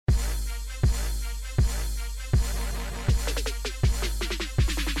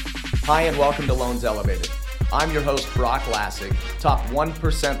Hi, and welcome to Loans Elevated. I'm your host, Brock Lassig, top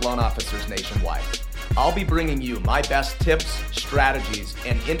 1% loan officers nationwide. I'll be bringing you my best tips, strategies,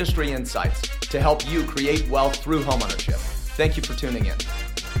 and industry insights to help you create wealth through homeownership. Thank you for tuning in.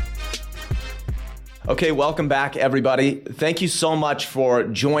 Okay, welcome back, everybody. Thank you so much for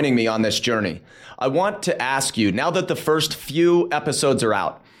joining me on this journey. I want to ask you, now that the first few episodes are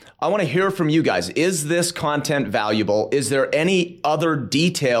out, I want to hear from you guys. Is this content valuable? Is there any other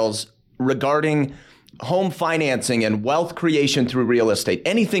details regarding home financing and wealth creation through real estate?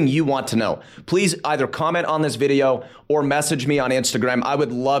 Anything you want to know? Please either comment on this video or message me on Instagram. I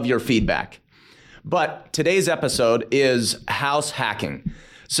would love your feedback. But today's episode is house hacking.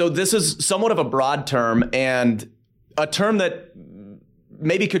 So this is somewhat of a broad term and a term that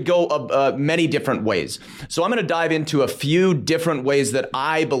maybe could go many different ways. So I'm going to dive into a few different ways that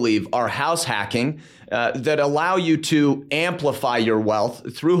I believe are house hacking that allow you to amplify your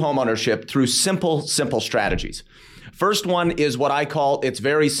wealth through homeownership through simple strategies. First one is what I call, it's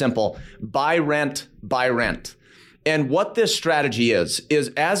very simple, buy, rent, buy, rent. And what this strategy is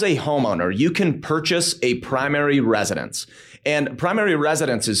as a homeowner, you can purchase a primary residence. And primary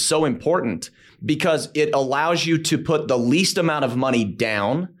residence is so important because it allows you to put the least amount of money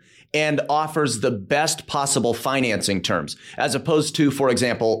down and offers the best possible financing terms, as opposed to, for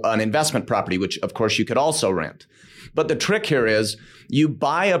example, an investment property, which of course you could also rent. But the trick here is you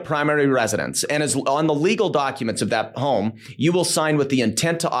buy a primary residence, and as on the legal documents of that home, you will sign with the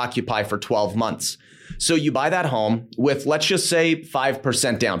intent to occupy for 12 months. So you buy that home with, let's just say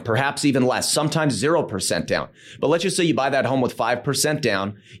 5% down, perhaps even less, sometimes 0% down. But let's just say you buy that home with 5%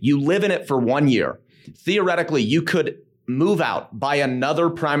 down. You live in it for 1 year. Theoretically, you could move out, buy another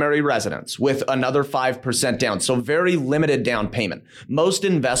primary residence with another 5% down. So very limited down payment. Most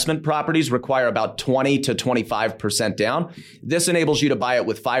investment properties require about 20 to 25% down. This enables you to buy it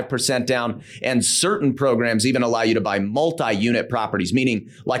with 5% down, and certain programs even allow you to buy multi-unit properties, meaning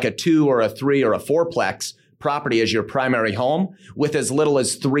like a 2 or a 3 or a 4-plex property as your primary home with as little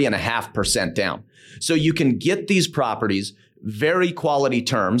as 3.5% down. So you can get these properties, very quality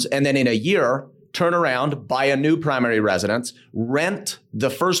terms, and then in a year, turn around, buy a new primary residence, rent the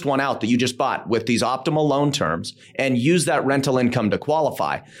first one out that you just bought with these optimal loan terms, and use that rental income to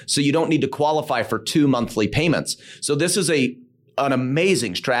qualify. So you don't need to qualify for 2 monthly payments. So this is an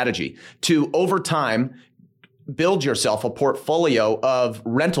amazing strategy to, over time, build yourself a portfolio of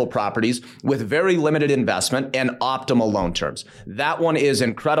rental properties with very limited investment and optimal loan terms. That one is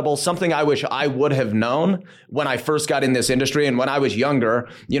incredible. Something I wish I would have known when I first got in this industry. And when I was younger,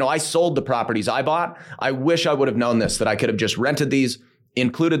 I sold the properties I bought. I wish I would have known this, that I could have just rented these,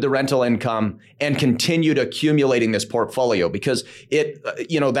 included the rental income, and continued accumulating this portfolio, because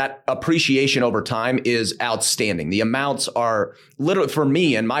that appreciation over time is outstanding. The amounts are literally, for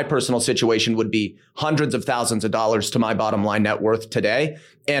me in my personal situation, would be hundreds of thousands of dollars to my bottom line net worth today,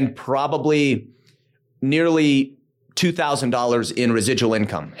 and probably nearly $2,000 in residual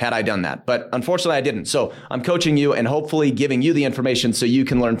income had I done that. But unfortunately, I didn't. So I'm coaching you and hopefully giving you the information so you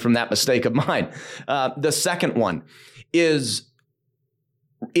can learn from that mistake of mine. The second one is,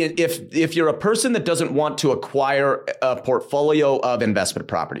 if you're a person that doesn't want to acquire a portfolio of investment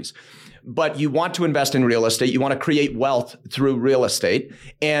properties, but you want to invest in real estate, you want to create wealth through real estate,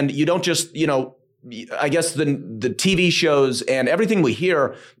 and you don't just, I guess the TV shows and everything we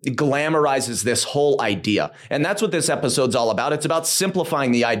hear glamorizes this whole idea. And that's what this episode's all about. It's about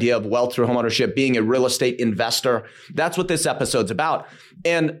simplifying the idea of wealth through homeownership, being a real estate investor. That's what this episode's about.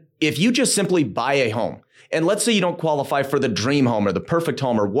 And if you just simply buy a home, and let's say you don't qualify for the dream home or the perfect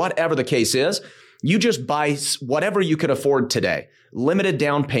home or whatever the case is, you just buy whatever you could afford today, limited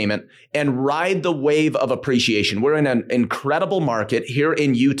down payment, and ride the wave of appreciation. We're in an incredible market here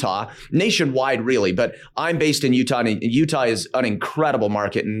in Utah, nationwide really, but I'm based in Utah, and Utah is an incredible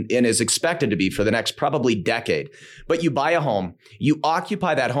market and is expected to be for the next probably decade. But you buy a home, you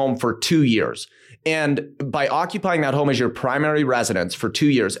occupy that home for 2 years. And by occupying that home as your primary residence for 2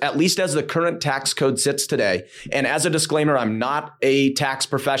 years, at least as the current tax code sits today, and as a disclaimer, I'm not a tax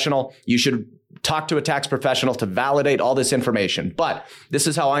professional. You should talk to a tax professional to validate all this information. But this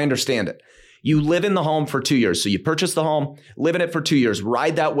is how I understand it. You live in the home for 2 years. So you purchase the home, live in it for 2 years,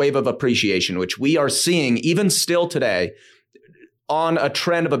 ride that wave of appreciation, which we are seeing even still today on a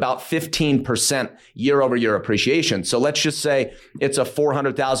trend of about 15% year over year appreciation. So let's just say it's a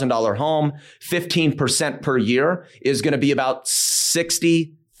 $400,000 home. 15% per year is going to be about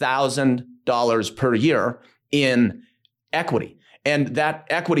 $60,000 per year in equity. And that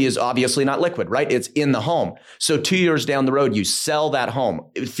equity is obviously not liquid, right? It's in the home. So 2 years down the road, you sell that home.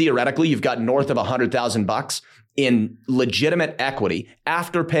 Theoretically, you've got north of $100,000 in legitimate equity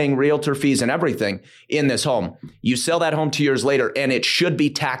after paying realtor fees and everything in this home. You sell that home 2 years later and it should be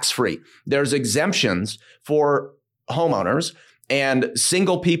tax-free. There's exemptions for homeowners, and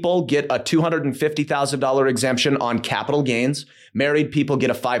single people get a $250,000 exemption on capital gains. Married people get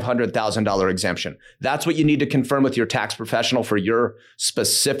a $500,000 exemption. That's what you need to confirm with your tax professional for your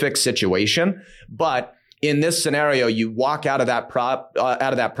specific situation. But in this scenario, you walk out of that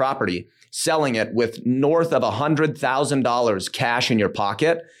property, selling it with north of $100,000 cash in your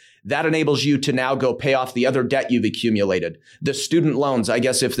pocket. That enables you to now go pay off the other debt you've accumulated. The student loans, I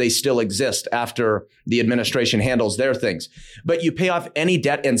guess, if they still exist after the administration handles their things. But you pay off any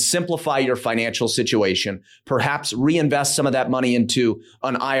debt and simplify your financial situation. Perhaps reinvest some of that money into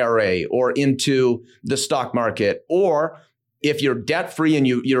an IRA or into the stock market. Or if you're debt-free and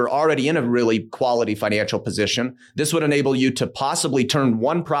you're already in a really quality financial position, this would enable you to possibly turn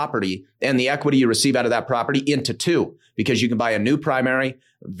one property and the equity you receive out of that property into two, because you can buy a new primary,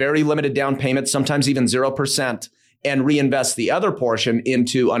 very limited down payment, sometimes even 0%, and reinvest the other portion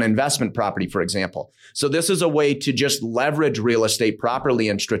into an investment property, for example. So this is a way to just leverage real estate properly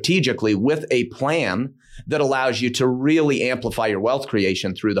and strategically with a plan that allows you to really amplify your wealth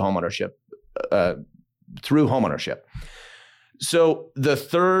creation through the homeownership, So the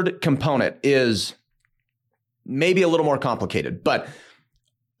third component is maybe a little more complicated, but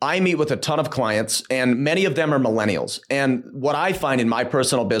I meet with a ton of clients and many of them are millennials. And what I find in my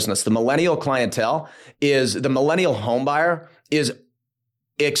personal business, the millennial clientele is the millennial home buyer is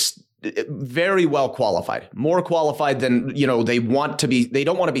very well qualified, more qualified than, they want to be. They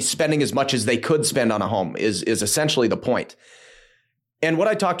don't want to be spending as much as they could spend on a home is essentially the point. And what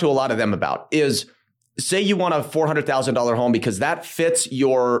I talk to a lot of them about is, say you want a $400,000 home because that fits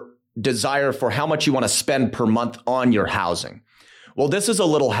your desire for how much you want to spend per month on your housing. Well, this is a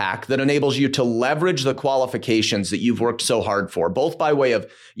little hack that enables you to leverage the qualifications that you've worked so hard for, both by way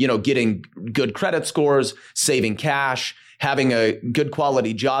of, getting good credit scores, saving cash, having a good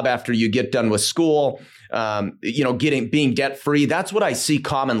quality job after you get done with school, being debt free. That's what I see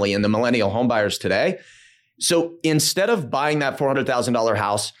commonly in the millennial homebuyers today. So instead of buying that $400,000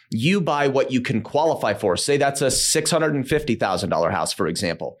 house, you buy what you can qualify for. Say that's a $650,000 house, for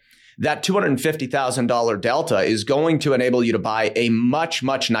example. That $250,000 delta is going to enable you to buy a much,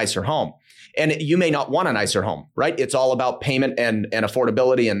 much nicer home. And you may not want a nicer home, right? It's all about payment and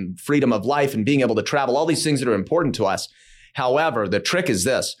affordability and freedom of life and being able to travel, all these things that are important to us. However, the trick is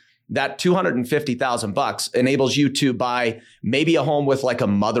this. That $250,000 enables you to buy maybe a home with like a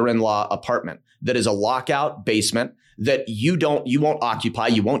mother-in-law apartment that is a lockout basement that you won't occupy,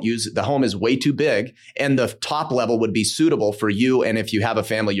 you won't use. The home is way too big, and the top level would be suitable for you. And if you have a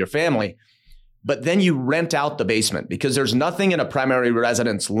family, your family. But then you rent out the basement, because there's nothing in a primary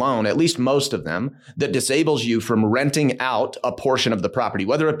residence loan, at least most of them, that disables you from renting out a portion of the property,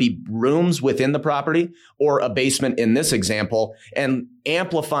 whether it be rooms within the property or a basement in this example, and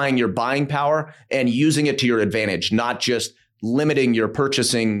amplifying your buying power and using it to your advantage, not just limiting your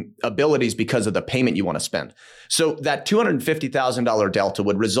purchasing abilities because of the payment you want to spend. So that $250,000 delta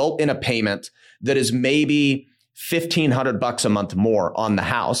would result in a payment that is maybe $1,500 a month more on the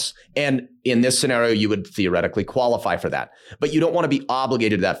house. And in this scenario, you would theoretically qualify for that. But you don't want to be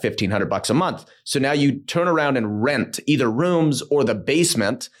obligated to that $1,500 a month. So now you turn around and rent either rooms or the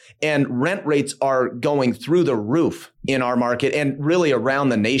basement, and rent rates are going through the roof in our market and really around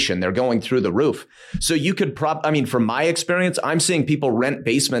the nation. They're going through the roof. So you could from my experience, I'm seeing people rent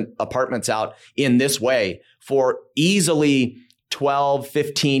basement apartments out in this way for easily $1,200,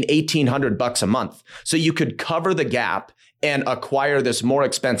 $1,500, $1,800 a month. So you could cover the gap and acquire this more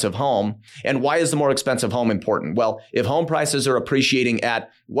expensive home. And why is the more expensive home important? Well, if home prices are appreciating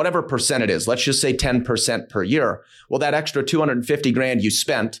at whatever percent it is, let's just say 10% per year. Well, that extra $250,000 you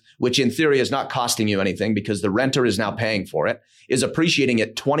spent, which in theory is not costing you anything because the renter is now paying for it, is appreciating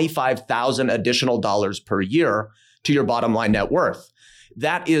at $25,000 additional dollars per year to your bottom line net worth.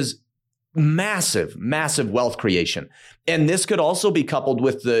 That is massive, massive wealth creation. And this could also be coupled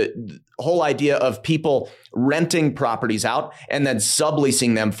with the whole idea of people renting properties out and then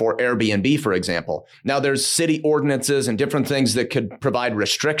subleasing them for Airbnb, for example. Now, there's city ordinances and different things that could provide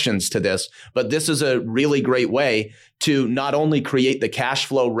restrictions to this, but this is a really great way to not only create the cash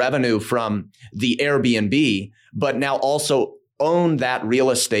flow revenue from the Airbnb, but now also own that real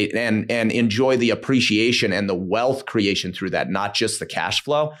estate and enjoy the appreciation and the wealth creation through that, not just the cash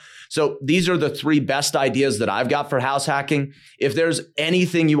flow. So these are the three best ideas that I've got for house hacking. If there's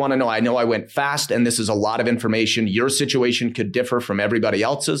anything you want to know I went fast and this is a lot of information. Your situation could differ from everybody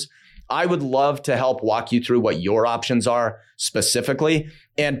else's. I would love to help walk you through what your options are specifically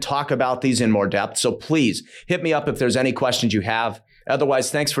and talk about these in more depth. So please hit me up if there's any questions you have.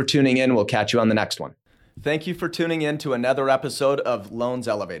 Otherwise, thanks for tuning in. We'll catch you on the next one. Thank you for tuning in to another episode of Loans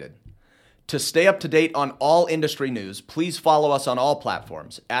Elevated. To stay up to date on all industry news, please follow us on all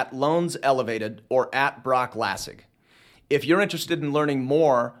platforms at Loans Elevated or at Brock Lassig. If you're interested in learning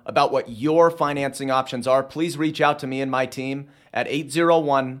more about what your financing options are, please reach out to me and my team at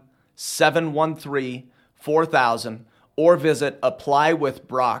 801-713-4000 or visit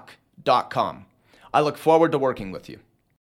applywithbrock.com. I look forward to working with you.